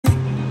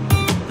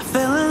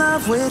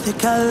love with your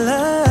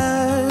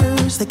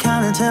colors. They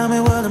kinda tell me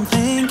what I'm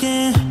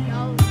thinking.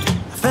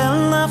 I fell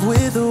in love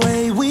with the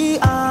way we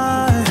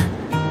are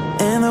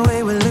and the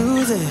way we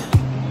lose it.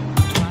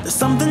 There's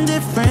something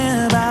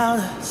different about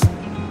us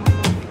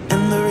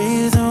and the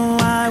reason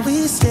why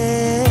we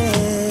stay.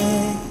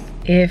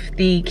 If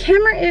the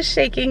camera is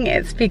shaking,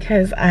 it's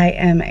because I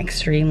am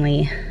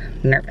extremely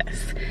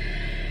nervous.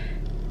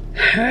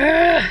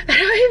 I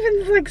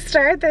don't even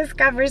start this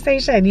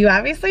conversation. You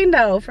obviously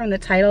know from the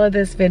title of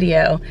this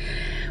video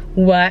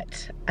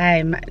what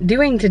I'm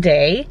doing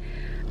today.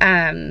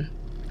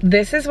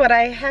 This is what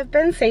I have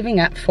been saving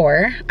up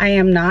for. I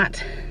am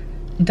not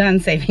done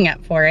saving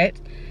up for it.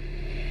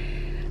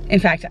 In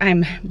fact,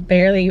 I'm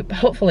barely,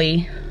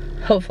 hopefully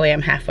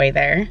I'm halfway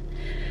there.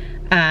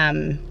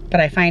 But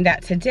I find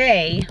out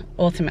today,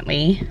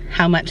 ultimately,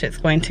 how much it's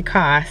going to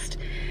cost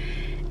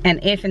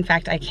and if in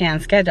fact I can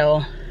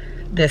schedule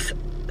this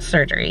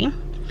surgery.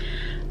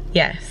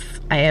 Yes,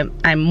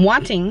 I'm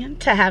wanting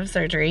to have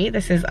surgery.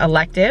 This is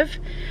elective.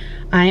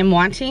 I am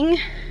wanting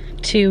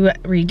to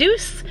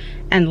reduce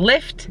and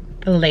lift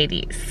the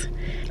ladies.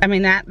 I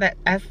mean,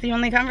 that's the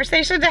only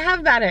conversation to have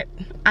about it.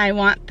 I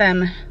want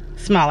them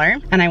smaller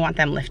and I want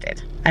them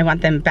lifted. I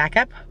want them back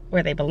up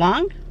where they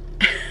belong.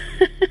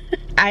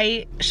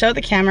 I show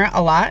the camera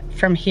a lot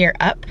from here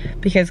up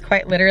because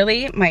quite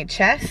literally my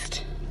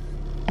chest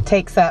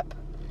takes up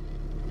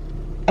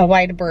a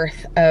wide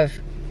berth of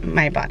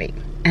my body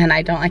and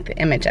I don't like the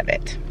image of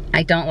it.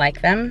 I don't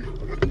like them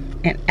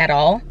at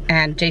all,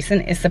 and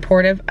Jason is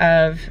supportive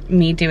of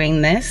me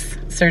doing this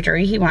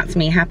surgery. He wants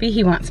me happy.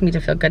 He wants me to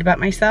feel good about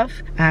myself,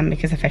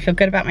 because if I feel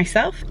good about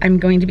myself, I'm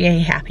going to be a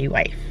happy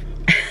wife.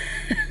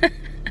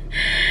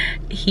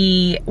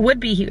 He would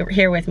be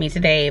here with me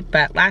today,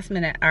 but last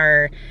minute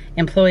our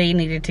employee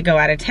needed to go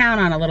out of town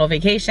on a little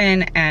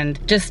vacation and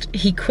just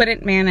he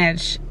couldn't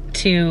manage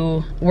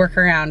to work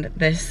around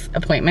this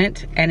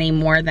appointment any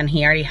more than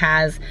he already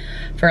has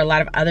for a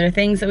lot of other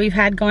things that we've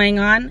had going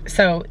on.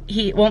 So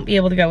he won't be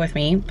able to go with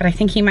me, but I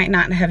think he might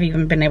not have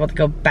even been able to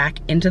go back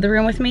into the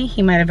room with me.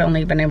 He might have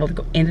only been able to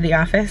go into the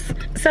office.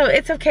 So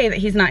it's okay that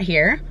he's not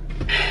here,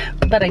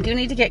 but I do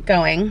need to get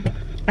going.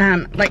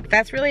 Like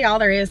that's really all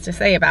there is to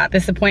say about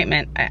this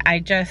appointment.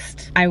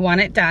 I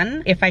want it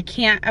done. If I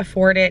can't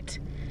afford it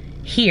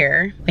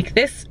here, like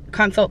this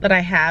consult that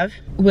I have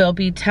will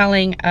be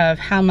telling of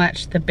how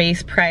much the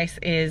base price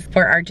is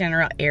for our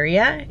general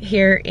area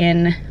here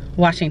in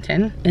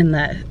Washington, in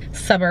the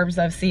suburbs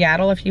of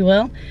Seattle, if you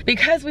will.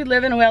 Because we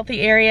live in a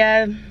wealthy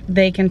area,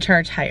 they can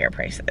charge higher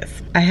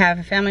prices. I have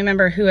a family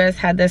member who has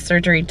had this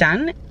surgery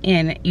done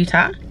in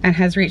Utah and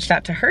has reached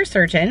out to her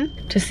surgeon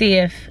to see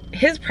if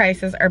his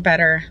prices are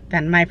better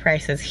than my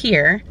prices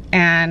here.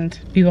 And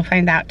we will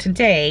find out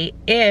today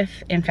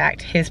if, in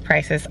fact, his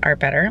prices are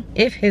better.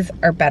 If his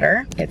are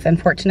better, it's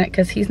unfortunate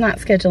because he's not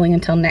scheduling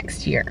until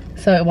next year.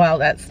 So while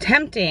that's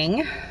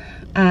tempting,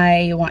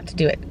 I want to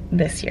do it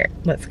this year.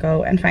 Let's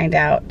go and find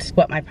out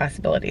what my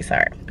possibilities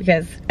are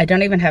because I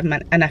don't even have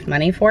enough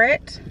money for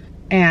it.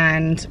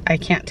 And I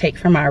can't take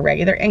from our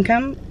regular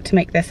income to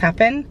make this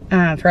happen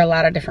for a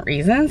lot of different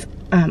reasons.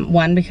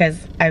 One,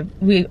 because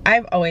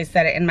I've always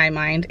said it in my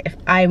mind, if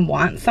I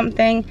want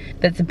something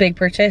that's a big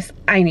purchase,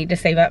 I need to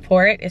save up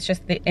for it. It's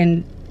just the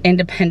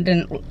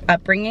independent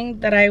upbringing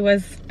that I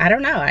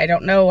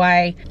don't know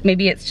why.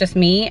 Maybe it's just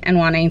me and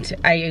wanting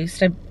to, I used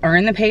to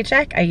earn the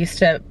paycheck. I used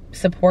to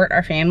support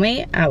our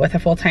family with a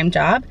full-time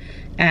job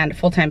and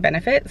full-time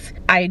benefits.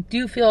 I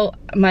do feel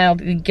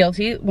mildly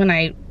guilty when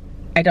I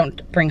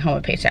don't bring home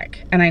a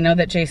paycheck. And I know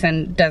that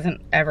Jason doesn't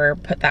ever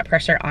put that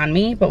pressure on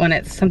me, but when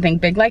it's something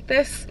big like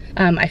this,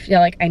 I feel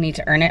like I need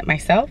to earn it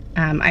myself.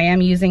 I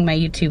am using my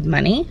YouTube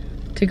money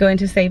to go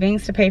into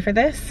savings to pay for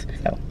this.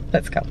 So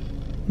let's go.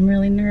 I'm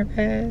really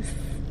nervous.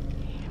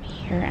 I'm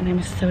here and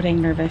I'm so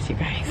dang nervous, you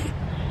guys.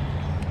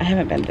 I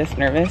haven't been this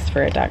nervous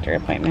for a doctor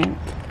appointment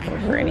or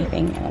for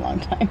anything in a long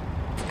time.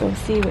 Let's go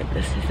see what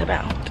this is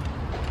about.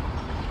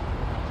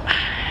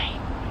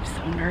 I'm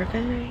so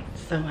nervous.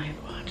 So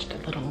I've watched a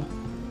little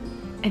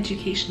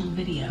educational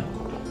video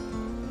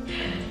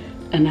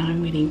and now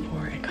I'm waiting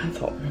for a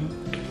consult room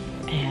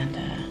and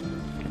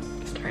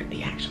start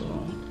the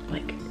actual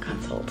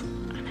consult,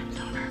 and I'm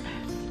so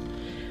nervous.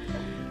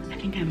 I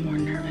think I'm more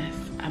nervous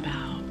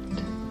about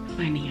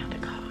finding out the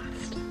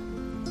cost.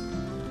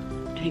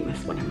 I think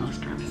that's what I'm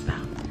most nervous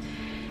about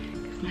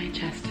because my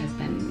chest has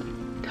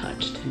been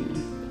touched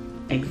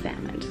and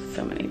examined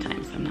so many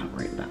times. I'm not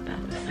worried about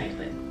that this side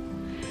of it.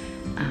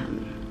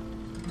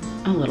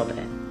 A little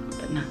bit,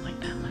 but not like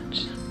that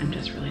much. I'm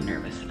just really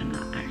nervous that I'm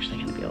not actually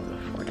going to be able to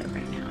afford it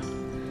right now.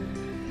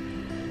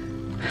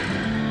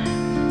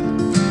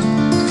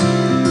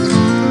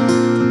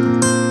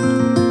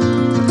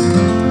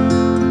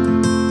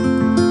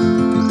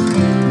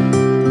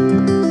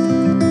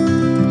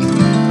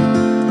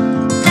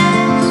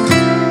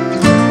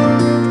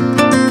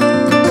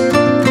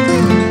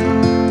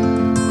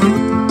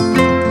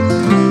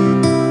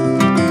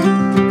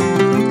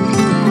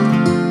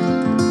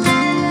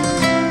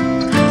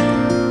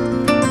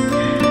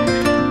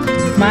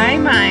 My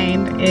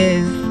mind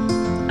is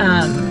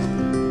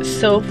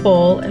So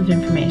full of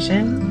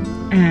information,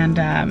 and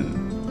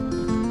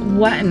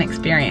what an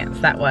experience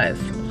that was.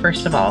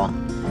 First of all,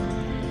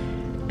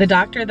 the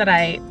doctor that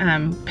I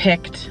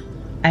picked,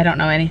 I don't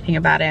know anything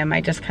about him.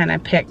 I just kind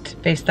of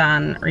picked based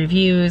on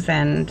reviews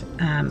and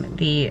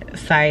the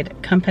side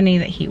company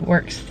that he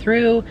works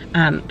through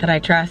that I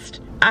trust.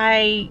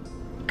 I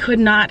could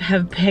not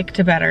have picked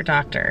a better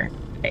doctor.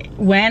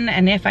 When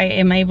and if I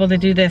am able to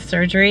do this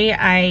surgery,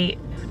 I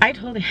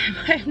told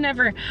him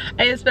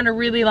it's been a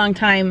really long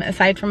time,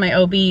 aside from my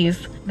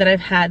OBs, that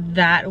I've had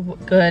that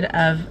good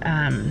of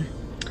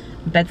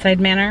bedside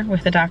manner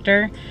with the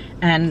doctor,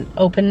 and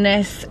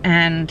openness,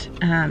 and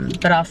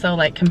but also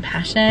like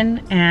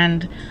compassion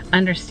and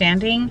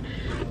understanding.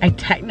 I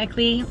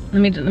technically,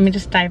 let me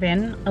just dive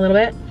in a little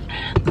bit.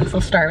 I'm still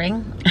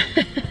starving.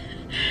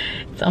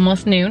 It's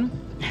almost noon.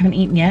 I haven't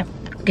eaten yet.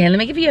 Okay, let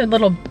me give you a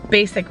little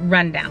basic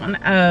rundown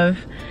of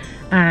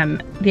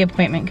the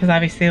appointment, because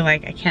obviously,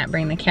 like, I can't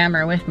bring the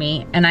camera with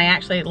me, and I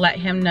actually let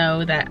him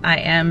know that I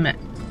am a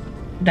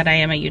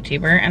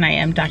YouTuber and I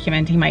am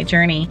documenting my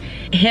journey.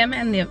 Him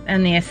and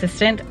the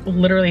assistant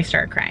literally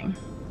started crying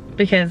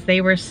because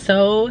they were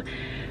so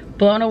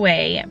blown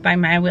away by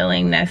my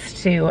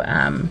willingness to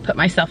put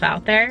myself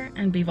out there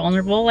and be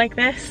vulnerable like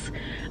this,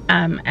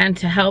 and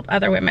to help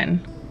other women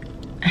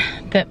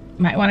that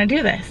might want to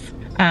do this.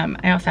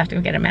 I also have to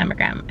go get a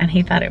mammogram, and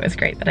he thought it was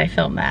great that I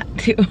filmed that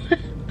too.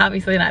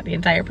 Obviously not the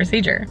entire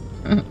procedure,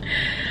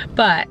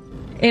 but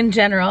in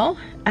general,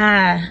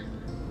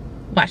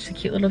 watched the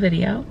cute little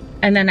video.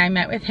 And then I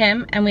met with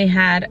him, and we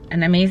had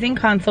an amazing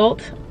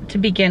consult to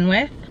begin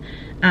with,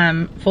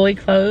 fully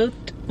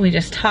clothed. We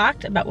just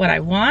talked about what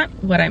I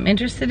want, what I'm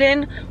interested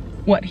in,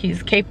 what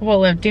he's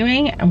capable of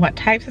doing, and what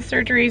types of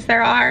surgeries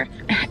there are.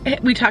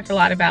 We talked a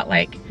lot about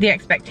like the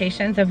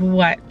expectations of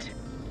what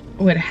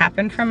would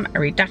happen from a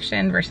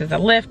reduction versus a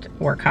lift,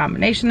 or a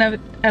combination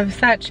of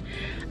such.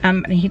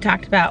 And he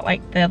talked about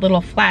like the little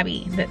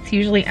flabby that's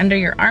usually under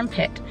your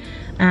armpit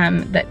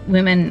that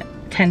women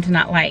tend to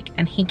not like,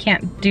 and he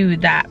can't do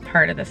that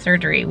part of the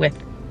surgery with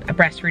a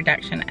breast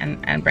reduction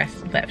and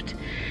breast lift.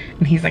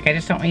 And he's like, I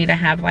just don't want you to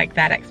have like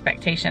that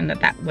expectation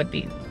that that would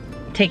be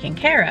taken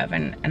care of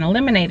and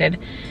eliminated,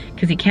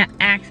 because he can't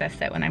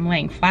access it when I'm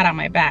laying flat on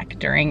my back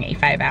during a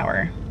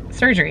 5-hour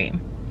surgery.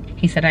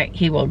 He said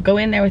he will go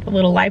in there with a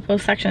little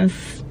liposuction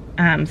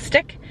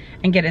stick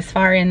and get as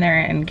far in there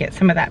and get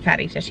some of that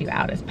fatty tissue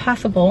out as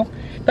possible.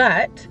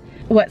 But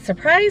what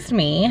surprised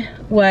me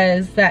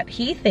was that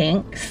he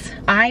thinks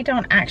I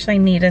don't actually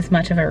need as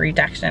much of a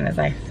reduction as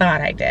I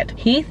thought I did.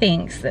 He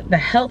thinks that the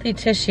healthy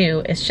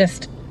tissue is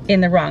just in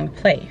the wrong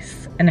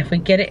place, and if we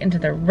get it into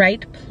the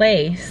right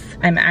place,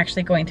 I'm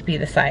actually going to be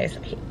the size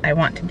I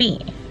want to be.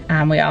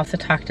 We also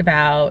talked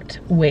about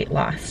weight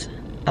loss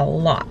a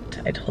lot.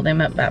 I told him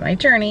about my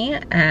journey,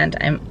 and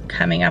I'm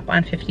coming up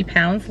on 50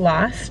 pounds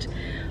lost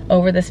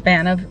over the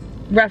span of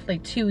roughly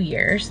 2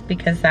 years,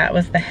 because that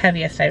was the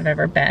heaviest I've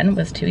ever been,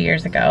 was 2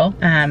 years ago.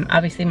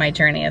 Obviously my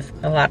journey is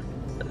a lot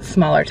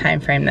smaller time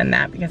frame than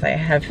that, because I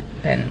have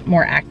been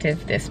more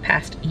active this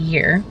past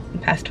year, the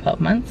past 12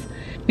 months.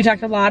 We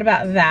talked a lot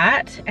about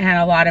that, and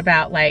a lot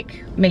about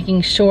like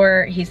making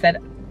sure, he said,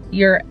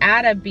 you're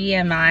at a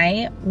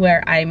BMI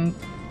where I'm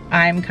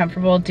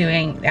comfortable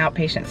doing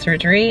outpatient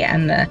surgery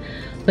and the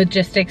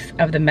logistics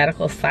of the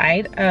medical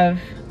side of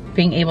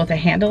being able to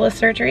handle a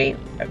surgery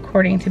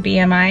according to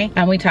BMI.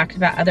 And we talked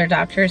about other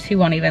doctors who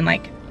won't even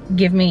like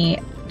give me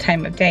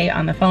time of day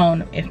on the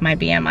phone if my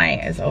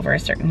BMI is over a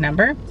certain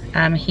number.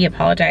 He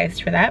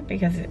apologized for that,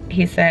 because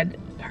he said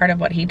part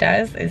of what he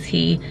does is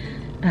he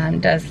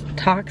does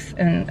talks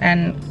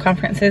and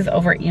conferences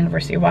over at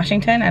University of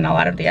Washington and a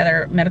lot of the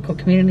other medical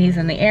communities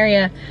in the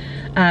area,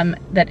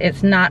 that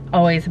it's not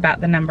always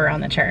about the number on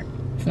the chart.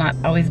 It's not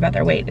always about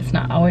their weight. It's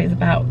not always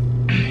about...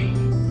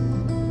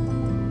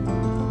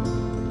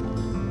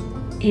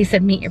 He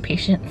said, meet your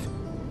patients.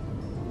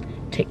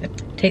 Take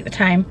the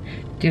time,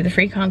 do the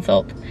free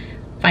consult,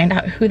 find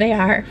out who they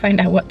are,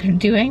 find out what they're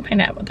doing, find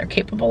out what they're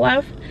capable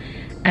of.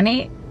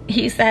 And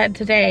he said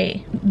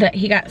today that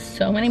he got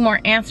so many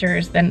more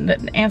answers than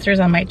the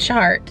answers on my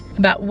chart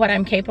about what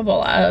I'm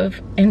capable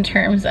of, in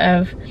terms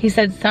of, he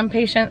said some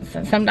patients,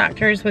 some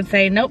doctors would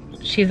say, nope,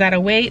 she's at a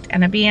weight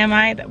and a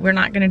BMI that we're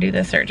not gonna do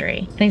this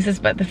surgery. And he says,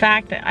 but the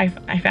fact that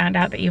I found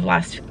out that you've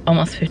lost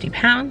almost 50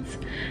 pounds,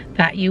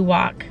 that you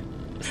walk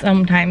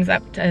sometimes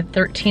up to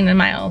 13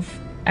 miles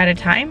at a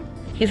time.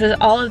 He says,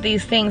 all of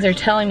these things are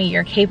telling me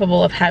you're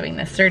capable of having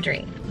this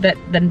surgery. That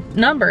the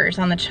numbers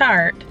on the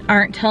chart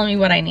aren't telling me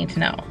what I need to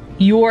know.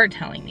 You're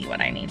telling me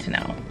what I need to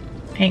know.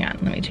 Hang on,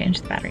 let me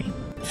change the battery.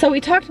 So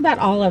we talked about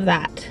all of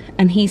that,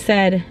 and he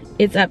said,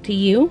 it's up to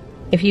you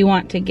if you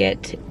want to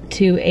get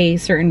to a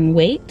certain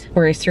weight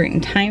or a certain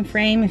time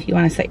frame, if you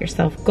want to set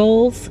yourself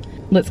goals.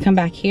 Let's come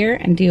back here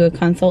and do a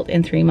consult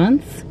in 3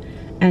 months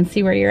and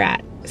see where you're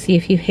at. See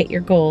if you hit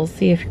your goals,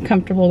 see if you're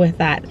comfortable with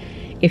that.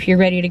 If you're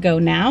ready to go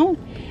now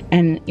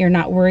and you're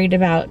not worried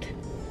about,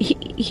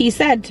 he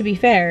said, to be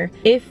fair,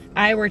 if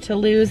I were to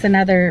lose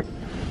another,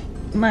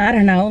 I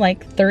don't know,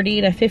 like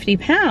 30 to 50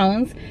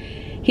 pounds,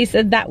 he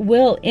said that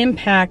will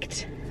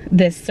impact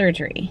this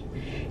surgery.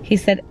 He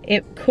said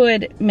it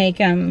could make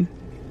him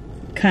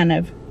kind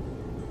of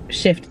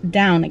shift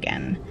down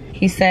again.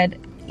 He said,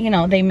 you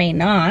know, they may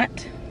not,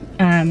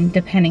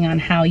 depending on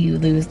how you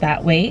lose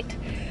that weight.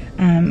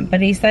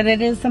 But he said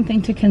it is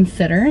something to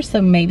consider,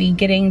 so maybe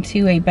getting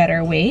to a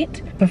better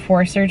weight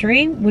before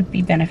surgery would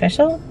be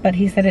beneficial, but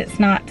he said it's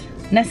not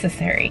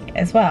necessary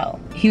as well.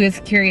 He was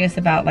curious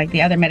about like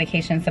the other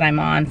medications that I'm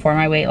on for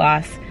my weight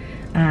loss,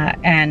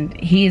 and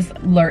he's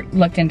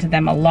looked into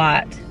them a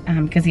lot,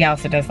 because he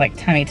also does like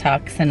tummy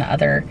tucks and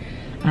other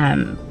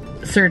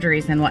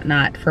surgeries and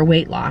whatnot for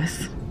weight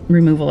loss,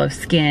 removal of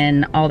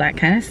skin, all that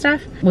kind of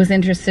stuff. Was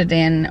interested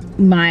in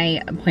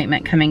my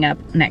appointment coming up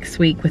next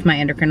week with my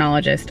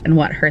endocrinologist and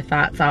what her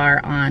thoughts are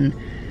on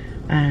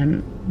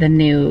the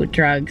new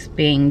drugs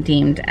being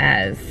deemed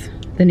as,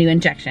 the new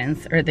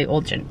injections, or the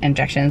old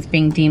injections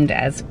being deemed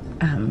as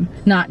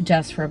not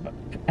just for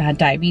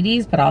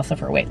diabetes, but also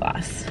for weight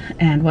loss,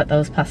 and what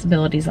those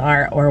possibilities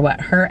are, or what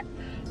her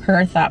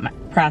thought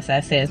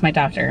process is, my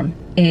doctor,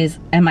 is,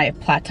 am I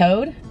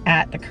plateaued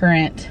at the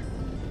current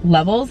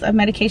levels of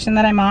medication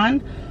that I'm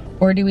on,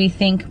 or do we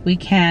think we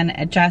can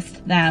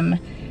adjust them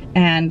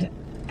and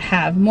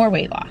have more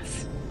weight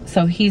loss?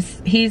 So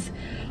he's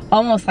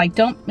almost like,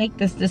 don't make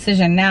this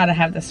decision now to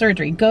have the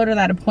surgery. Go to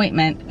that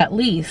appointment at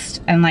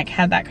least and like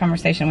have that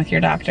conversation with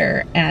your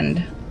doctor,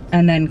 and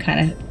then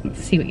kind of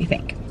see what you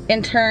think.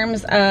 In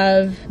terms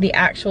of the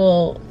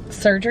actual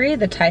surgery,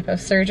 the type of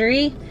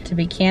surgery, to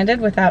be candid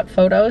without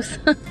photos,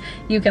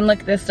 you can look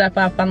this stuff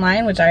up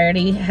online, which I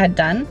already had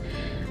done.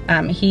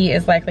 He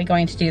is likely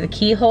going to do the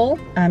keyhole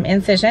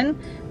incision,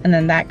 and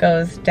then that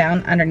goes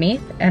down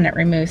underneath and it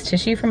removes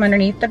tissue from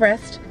underneath the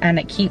breast, and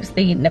it keeps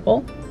the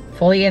nipple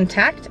fully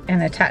intact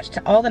and attached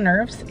to all the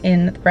nerves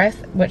in the breast,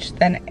 which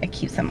then it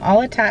keeps them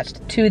all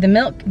attached to the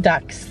milk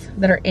ducts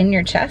that are in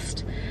your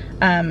chest,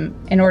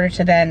 in order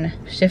to then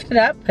shift it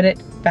up, put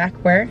it back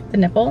where the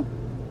nipple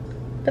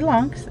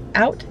belongs,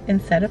 out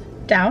instead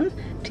of down.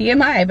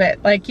 TMI,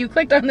 but like, you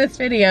clicked on this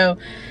video,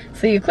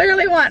 so you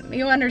clearly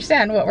you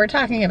understand what we're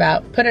talking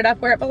about. Put it up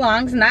where it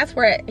belongs, and that's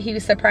where he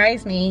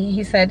surprised me.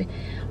 He said,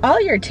 all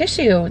your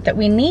tissue that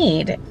we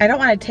need, I don't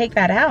want to take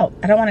that out.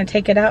 I don't want to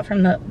take it out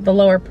from the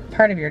lower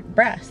part of your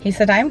breast. He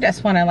said, I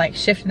just want to like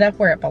shift it up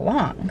where it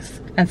belongs.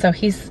 And so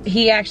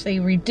he actually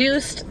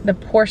reduced the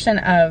portion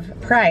of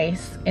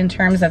price in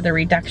terms of the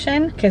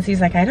reduction, because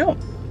he's like, I don't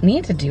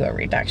need to do a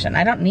reduction.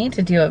 I don't need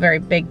to do a very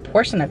big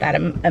portion of that.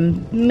 A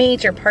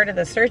major part of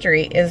the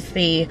surgery is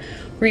the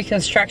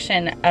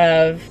reconstruction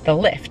of the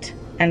lift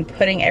and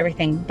putting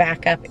everything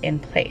back up in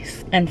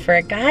place. And for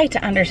a guy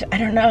to understand, I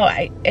don't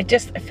know, it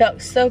just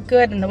felt so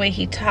good in the way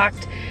he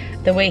talked,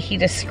 the way he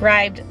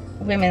described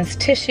women's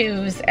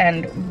tissues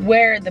and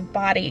where the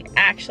body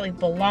actually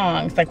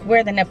belongs, like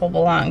where the nipple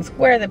belongs,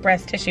 where the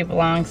breast tissue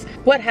belongs,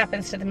 what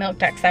happens to the milk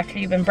ducts after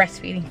you've been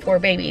breastfeeding 4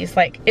 babies.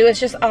 Like, it was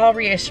just all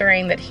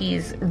reassuring that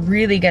he's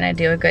really gonna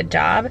do a good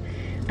job.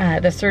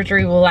 The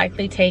surgery will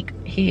likely take,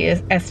 he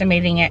is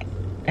estimating it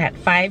at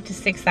 5 to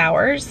 6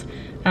 hours,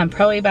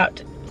 probably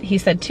about, he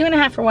said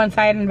 2.5 for one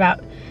side and about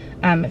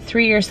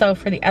 3 or so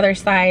for the other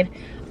side.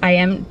 I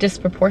am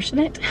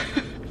disproportionate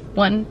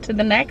one to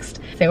the next.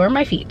 They were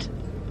my feet.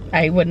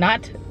 I would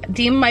not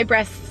deem my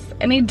breasts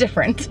any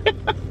different.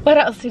 What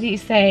else did he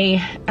say?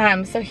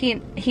 So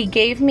he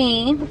gave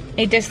me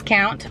a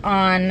discount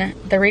on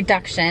the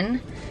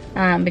reduction,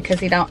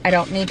 because I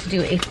don't need to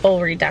do a full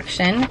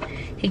reduction.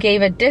 He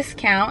gave a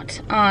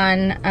discount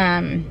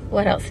on,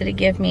 what else did he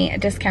give me? A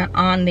discount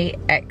on the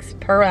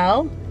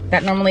REFFERAL.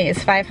 That normally is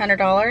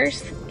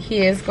 $500. He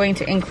is going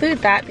to include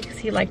that because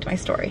he liked my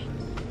story.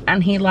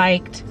 And he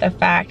liked the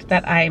fact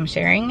that I am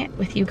sharing it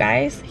with you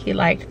guys. He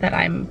liked that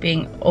I'm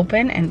being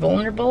open and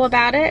vulnerable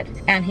about it.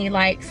 And he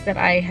likes that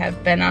I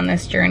have been on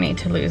this journey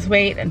to lose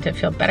weight and to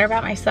feel better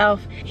about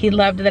myself. He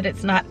loved that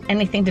it's not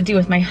anything to do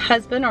with my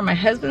husband or my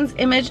husband's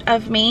image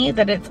of me,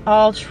 that it's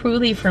all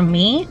truly for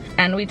me.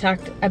 And we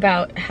talked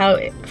about how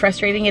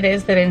frustrating it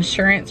is that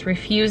insurance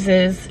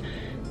refuses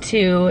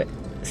to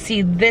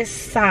see this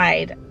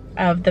side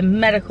of the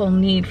medical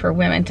need for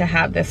women to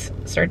have this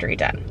surgery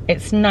done.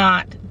 It's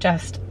not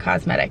just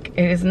cosmetic.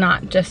 It is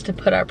not just to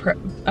put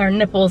our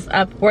nipples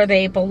up where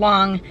they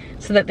belong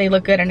so that they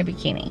look good in a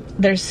bikini.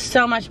 There's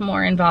so much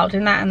more involved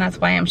in that, and that's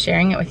why I'm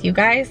sharing it with you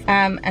guys.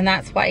 And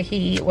that's why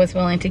he was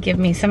willing to give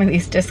me some of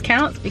these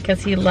discounts,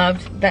 because he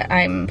loved that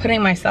I'm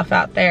putting myself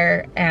out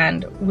there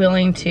and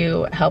willing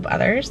to help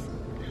others,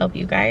 help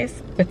you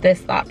guys with this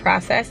thought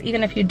process.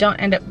 Even if you don't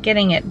end up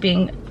getting it,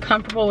 being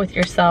comfortable with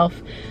yourself,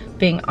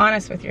 being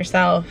honest with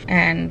yourself.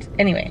 And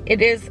anyway,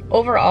 it is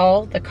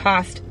overall, the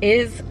cost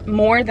is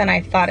more than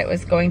I thought it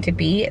was going to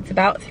be. It's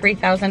about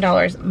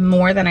 $3,000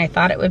 more than I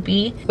thought it would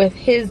be. With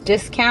his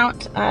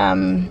discount,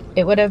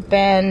 it would have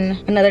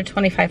been another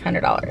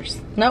 $2,500.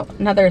 Nope,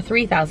 another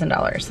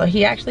 $3,000. So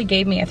he actually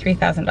gave me a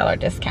 $3,000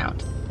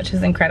 discount. which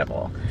is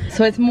incredible.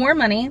 So it's more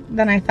money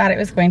than I thought it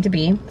was going to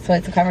be. So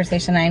it's a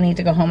conversation I need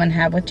to go home and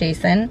have with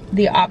Jason.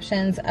 The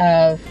options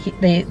of,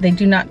 they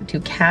do not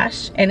do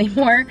cash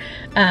anymore,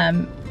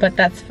 but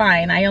that's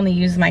fine. I only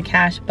use my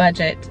cash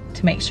budget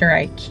to make sure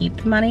I keep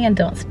the money and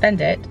don't spend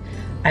it.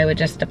 I would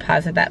just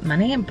deposit that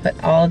money and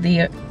put all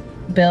the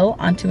bill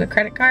onto a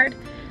credit card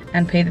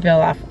and pay the bill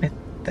off with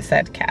the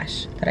said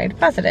cash that I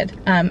deposited.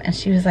 And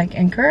she was like,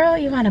 and girl,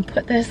 you want to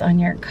put this on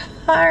your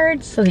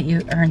card so that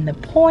you earn the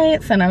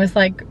points? And I was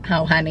like,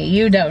 oh honey,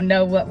 you don't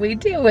know what we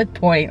do with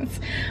points.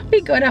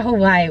 We go to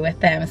Hawaii with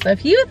them. So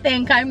if you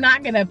think I'm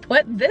not gonna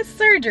put this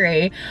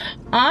surgery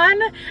on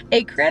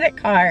a credit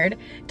card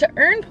to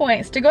earn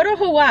points to go to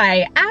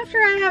Hawaii after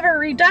I have a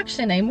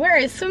reduction and wear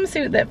a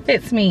swimsuit that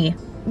fits me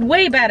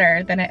way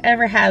better than it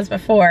ever has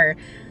before,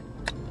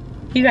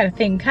 you got a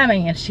thing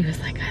coming. And she was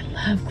like, I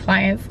love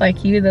clients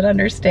like you that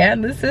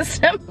understand the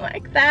system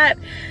like that.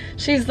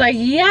 She's like,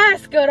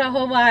 yes, go to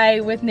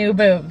Hawaii with new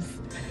boobs.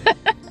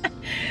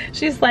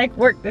 She's like,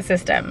 work the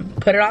system,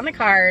 put it on the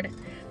card.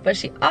 But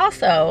she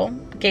also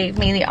gave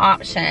me the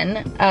option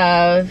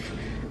of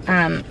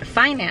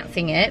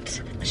financing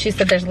it. She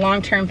said there's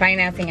long-term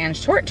financing and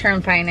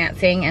short-term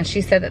financing. And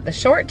she said that the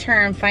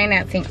short-term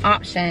financing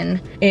option,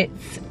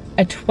 it's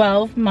a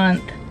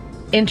 12-month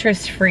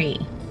interest-free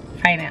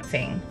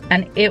financing,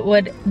 and it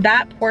would,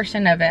 that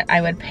portion of it,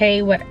 I would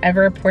pay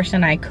whatever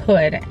portion I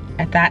could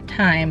at that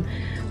time,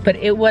 but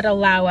it would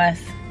allow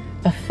us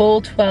a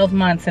full 12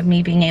 months of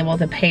me being able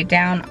to pay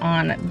down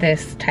on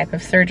this type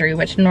of surgery,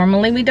 which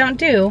normally we don't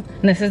do.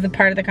 And this is the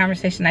part of the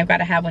conversation I've got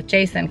to have with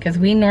Jason, because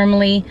we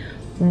normally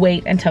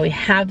wait until we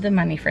have the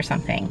money for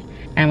something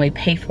and we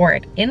pay for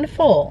it in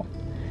full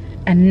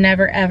and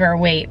never ever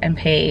wait and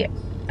pay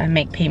and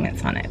make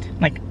payments on it.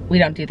 Like, we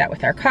don't do that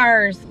with our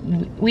cars.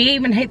 We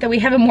even hate that we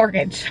have a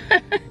mortgage.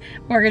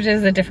 Mortgage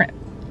is a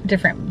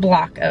different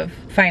block of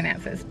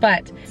finances.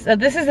 But so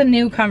this is a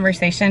new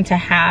conversation to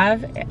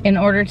have. In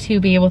order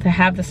to be able to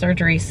have the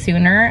surgery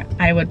sooner,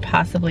 I would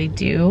possibly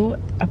do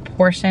a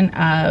portion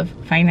of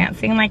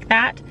financing like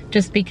that,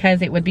 just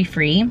because it would be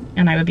free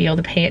and I would be able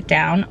to pay it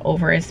down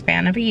over a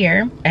span of a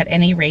year at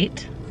any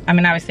rate. I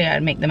mean, obviously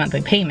I'd make the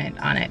monthly payment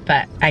on it,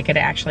 but I could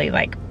actually,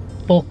 like,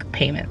 bulk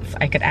payments.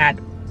 I could add,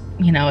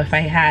 you know, if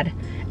I had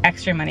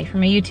extra money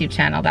from a YouTube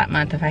channel that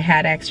month, if I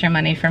had extra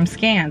money from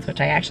scans, which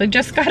I actually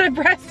just got a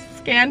breast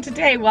scan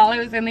today while I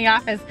was in the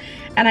office,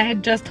 and I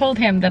had just told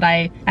him that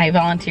I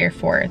volunteer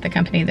for the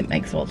company that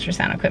makes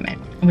ultrasound equipment,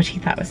 which he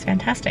thought was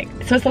fantastic.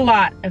 So it's a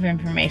lot of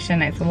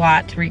information. It's a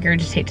lot to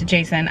regurgitate to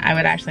Jason. I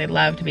would actually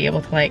love to be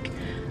able to, like,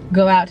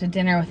 go out to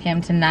dinner with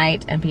him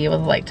tonight and be able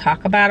to, like,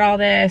 talk about all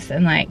this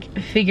and, like,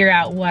 figure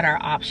out what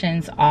our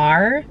options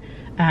are.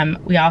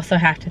 We also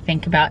have to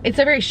think about, it's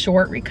a very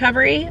short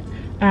recovery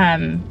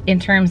in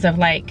terms of,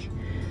 like,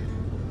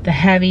 the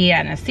heavy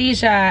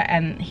anesthesia,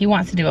 and he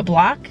wants to do a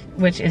block,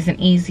 which is an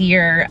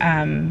easier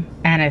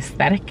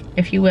anesthetic,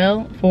 if you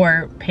will,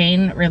 for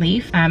pain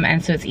relief,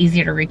 and so it's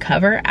easier to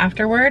recover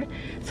afterward.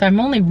 So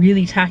I'm only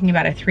really talking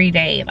about a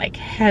 3-day, like,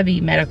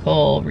 heavy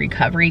medical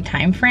recovery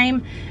time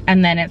frame,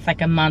 and then it's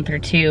like a month or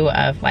two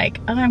of, like,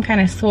 oh, I'm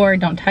kind of sore,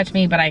 don't touch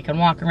me, but I can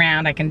walk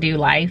around, I can do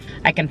life,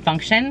 I can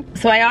function.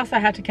 So I also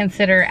have to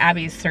consider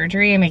Abby's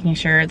surgery and making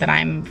sure that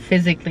I'm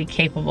physically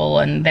capable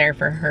and there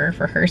for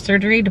her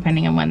surgery,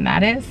 depending on when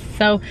that is.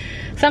 So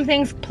some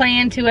things play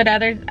into it,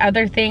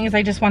 other things,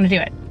 I just want to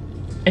do it.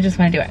 I just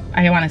want to do it.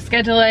 I want to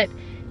schedule it.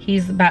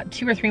 He's about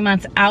 2 or 3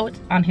 months out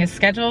on his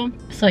schedule,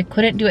 so I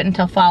couldn't do it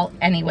until fall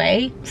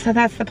anyway. So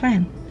that's the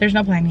plan. There's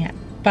no plan yet.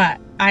 But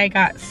I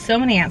got so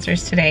many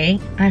answers today,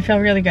 and I feel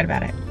really good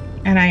about it.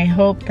 And I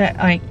hope that,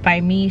 like, by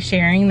me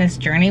sharing this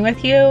journey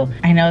with you,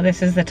 I know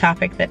this is the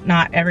topic that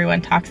not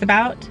everyone talks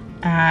about.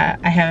 I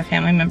have a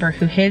family member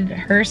who hid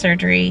her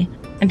surgery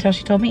until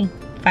she told me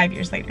 5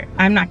 years later.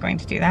 I'm not going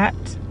to do that.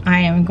 I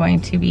am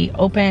going to be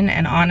open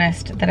and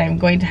honest that I'm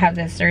going to have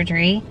this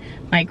surgery.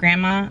 My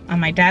grandma on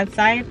my dad's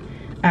side,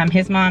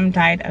 his mom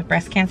died of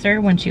breast cancer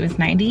when she was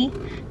 90.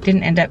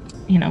 Didn't end up,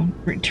 you know,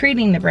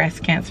 treating the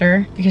breast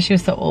cancer because she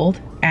was so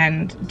old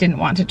and didn't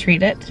want to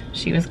treat it.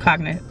 She was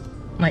cognizant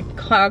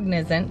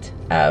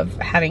of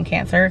having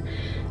cancer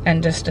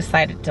and just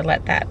decided to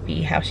let that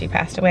be how she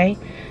passed away.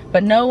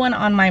 But no one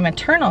on my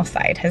maternal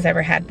side has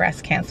ever had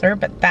breast cancer.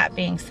 But that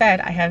being said,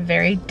 I have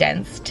very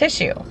dense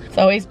tissue. It's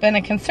always been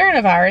a concern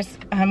of ours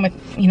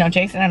with, you know,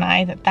 Jason and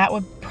I, that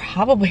would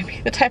probably be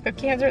the type of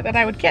cancer that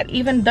I would get,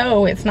 even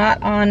though it's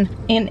not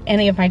in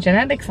any of my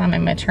genetics on my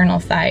maternal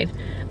side.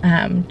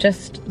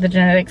 Just the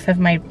genetics of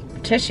my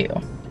tissue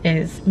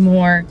is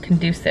more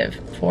conducive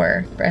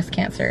for breast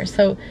cancer.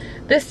 So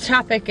this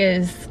topic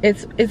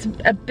it's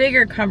a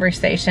bigger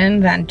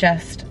conversation than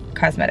just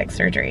cosmetic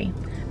surgery.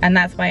 And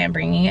that's why I'm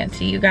bringing it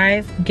to you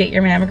guys. Get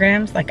your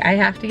mammograms. Like, I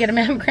have to get a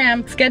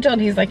mammogram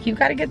scheduled. He's like, you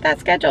got to get that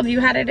scheduled. You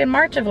had it in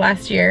March of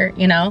last year,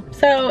 you know?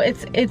 So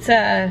it's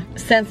a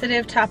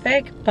sensitive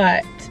topic,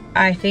 but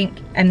I think,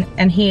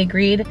 and he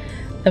agreed,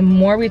 the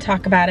more we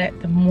talk about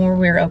it, the more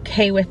we're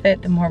okay with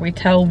it, the more we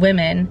tell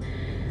women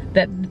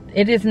that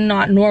it is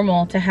not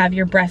normal to have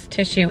your breast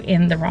tissue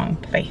in the wrong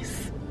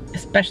place,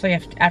 especially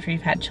after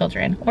you've had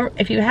children, or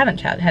if you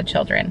haven't had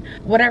children.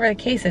 Whatever the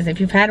case is, if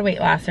you've had weight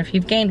loss or if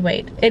you've gained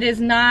weight, it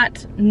is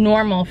not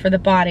normal for the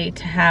body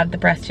to have the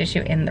breast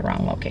tissue in the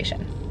wrong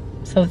location.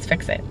 So let's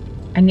fix it.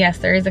 And yes,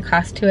 there is a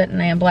cost to it,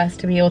 and I am blessed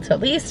to be able to at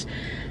least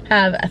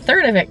have a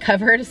third of it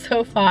covered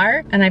so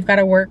far. And I've got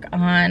to work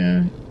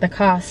on the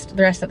cost,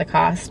 the rest of the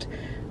cost.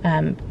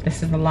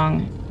 This is a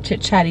long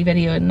chit-chatty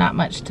video and not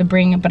much to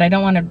bring, but I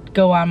don't want to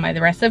go on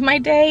the rest of my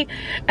day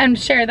and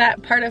share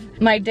that part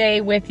of my day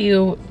with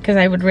you, because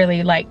I would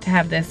really like to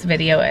have this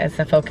video as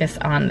a focus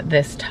on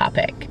this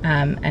topic,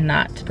 and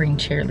not bring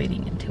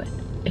cheerleading into it,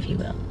 if you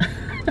will.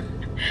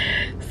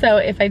 So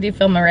if I do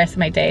film the rest of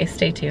my day,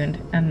 stay tuned,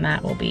 and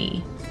that will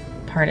be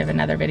part of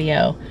another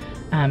video.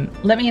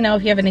 Let me know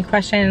if you have any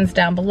questions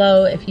down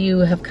below. If you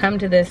have come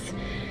to this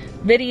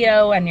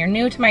video and you're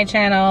new to my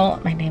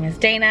channel, my name is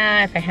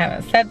Dana, if I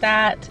haven't said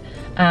that.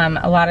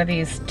 A lot of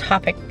these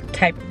topic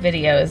type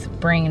videos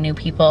bring new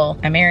people.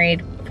 I'm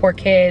married, 4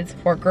 kids,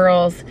 4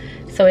 girls.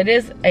 So it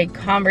is a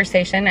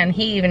conversation, and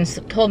he even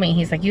told me,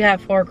 he's like, you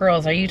have 4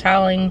 girls, are you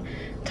talking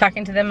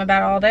to them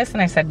about all this?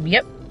 And I said,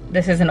 yep,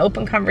 this is an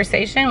open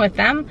conversation with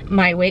them.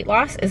 My weight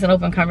loss is an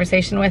open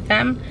conversation with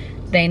them.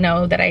 They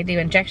know that I do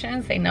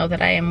injections. They know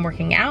that I am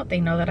working out. They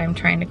know that I'm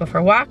trying to go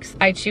for walks.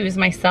 I choose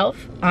myself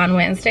on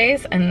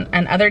Wednesdays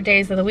and other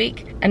days of the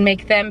week, and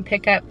make them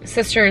pick up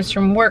sisters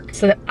from work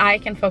so that I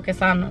can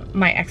focus on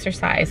my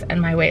exercise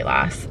and my weight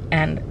loss.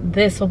 And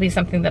this will be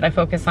something that I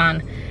focus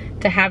on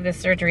to have this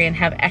surgery and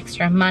have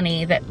extra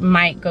money that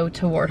might go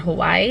toward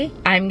Hawaii.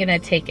 I'm gonna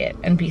take it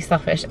and be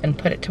selfish and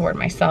put it toward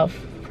myself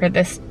for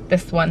this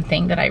one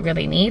thing that I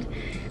really need.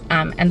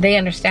 And they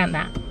understand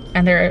that,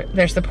 and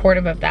they're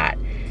supportive of that.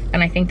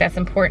 And I think that's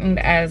important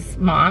as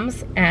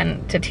moms,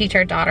 and to teach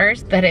our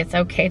daughters that it's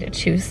okay to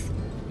choose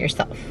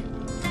yourself.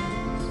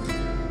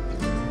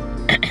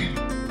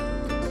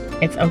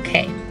 It's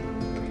okay.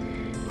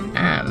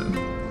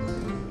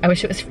 I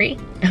wish it was free.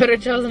 I would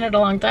have chosen it a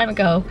long time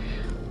ago,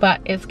 but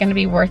it's gonna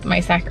be worth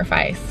my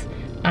sacrifice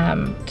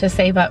to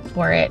save up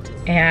for it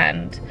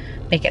and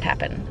make it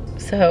happen.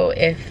 So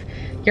if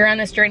you're on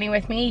this journey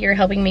with me, you're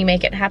helping me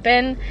make it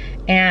happen,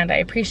 and I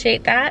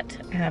appreciate that.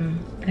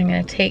 I'm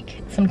gonna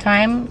take some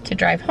time to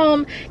drive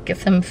home, get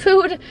some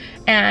food,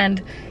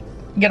 and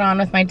get on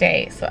with my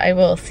day. So I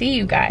will see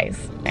you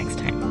guys next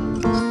time.